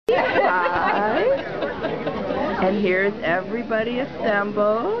And here's everybody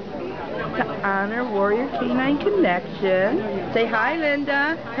assembled to honor Warrior Canine Connection. Say hi,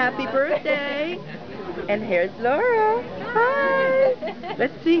 Linda. Happy birthday. And here's Laura. Hi.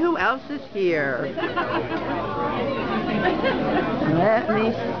 Let's see who else is here. Let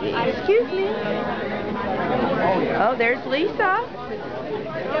me see. Excuse me. Oh, there's Lisa.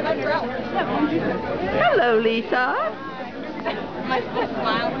 Hello, Lisa.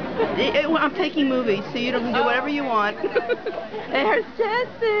 I'm taking movies, so you can do whatever you want. There's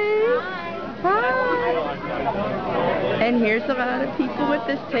Jessie. Hi. And here's a lot of people at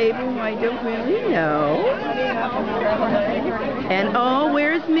this table who I don't really know. And oh,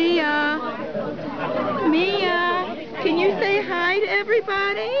 where's Mia? Mia, can you say hi to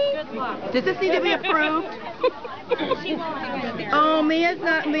everybody? Does this need to be approved? Oh, Mia's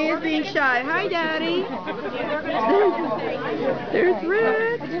being shy. Hi, Daddy. There's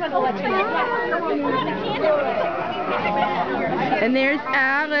Rick. And there's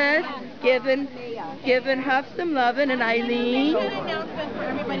Alice giving Huff some loving, and Eileen.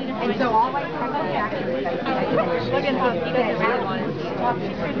 And so all my look at Huff. He doesn't really want it.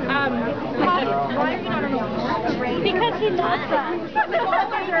 Why are you not on? Because he loves us.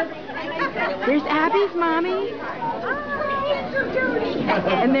 There's Abby's mommy.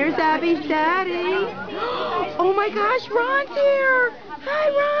 And there's Abby's daddy. Oh my gosh, Ron's here. Hi,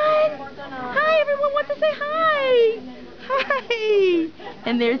 Ron. Hi, everyone wants to say hi. Hi.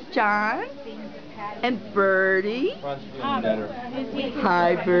 And there's John. And Birdie.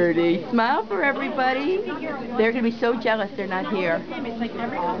 Hi, Birdie. Smile for everybody. They're going to be so jealous they're not here.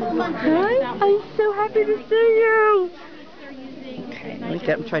 Hi, I'm so happy to see you.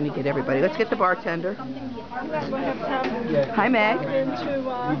 Okay, I'm trying to get everybody. Let's get the bartender. Hi, Meg.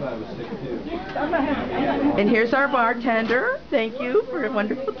 And here's our bartender. Thank you for a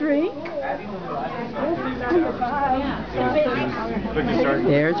wonderful drink.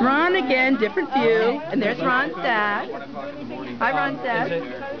 There's Ron again, different view. And there's Ron's dad. Hi, Ron's dad.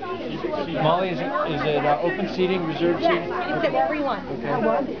 Molly, is it open seating, reserved seating? It's everyone. Okay.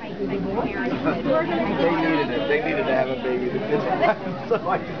 They needed to have a baby. So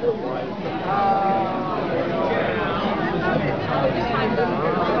I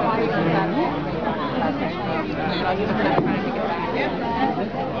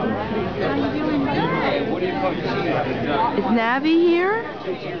Is Navi here?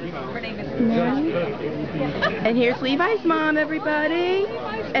 Navi? And here's Levi's mom, everybody.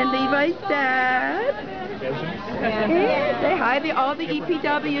 And Levi's dad. Hey, say hi. All the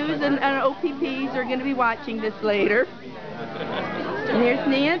EPWs and OPPs are going to be watching this later. And here's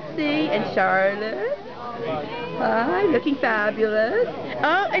Nancy and Charlotte. Hi, looking fabulous.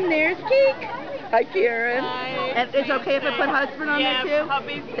 Oh, and there's Keek. Hi, Karen. Hi. And it's okay if I put husband on there too?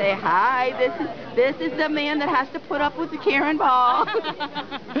 Hubby. Say hi. This is the man that has to put up with the Karen ball.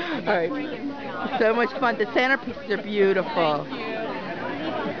 All right. So much fun. The centerpieces are beautiful.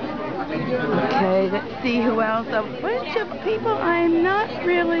 Okay, let's see who else. A bunch of people I'm not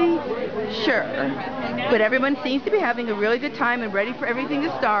really sure. But everyone seems to be having a really good time and ready for everything to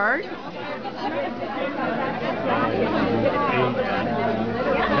start.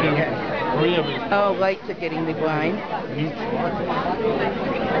 Oh, lights are getting the blind.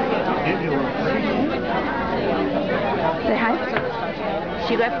 Say hi.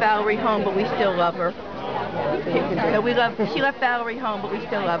 She left Valerie home, but we still love her. She left Valerie home, but we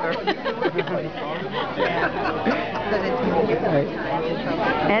still love her.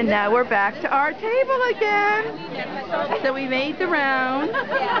 And now we're back to our table again. So we made the round.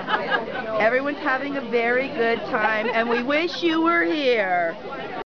 Everyone's having a very good time, and we wish you were here.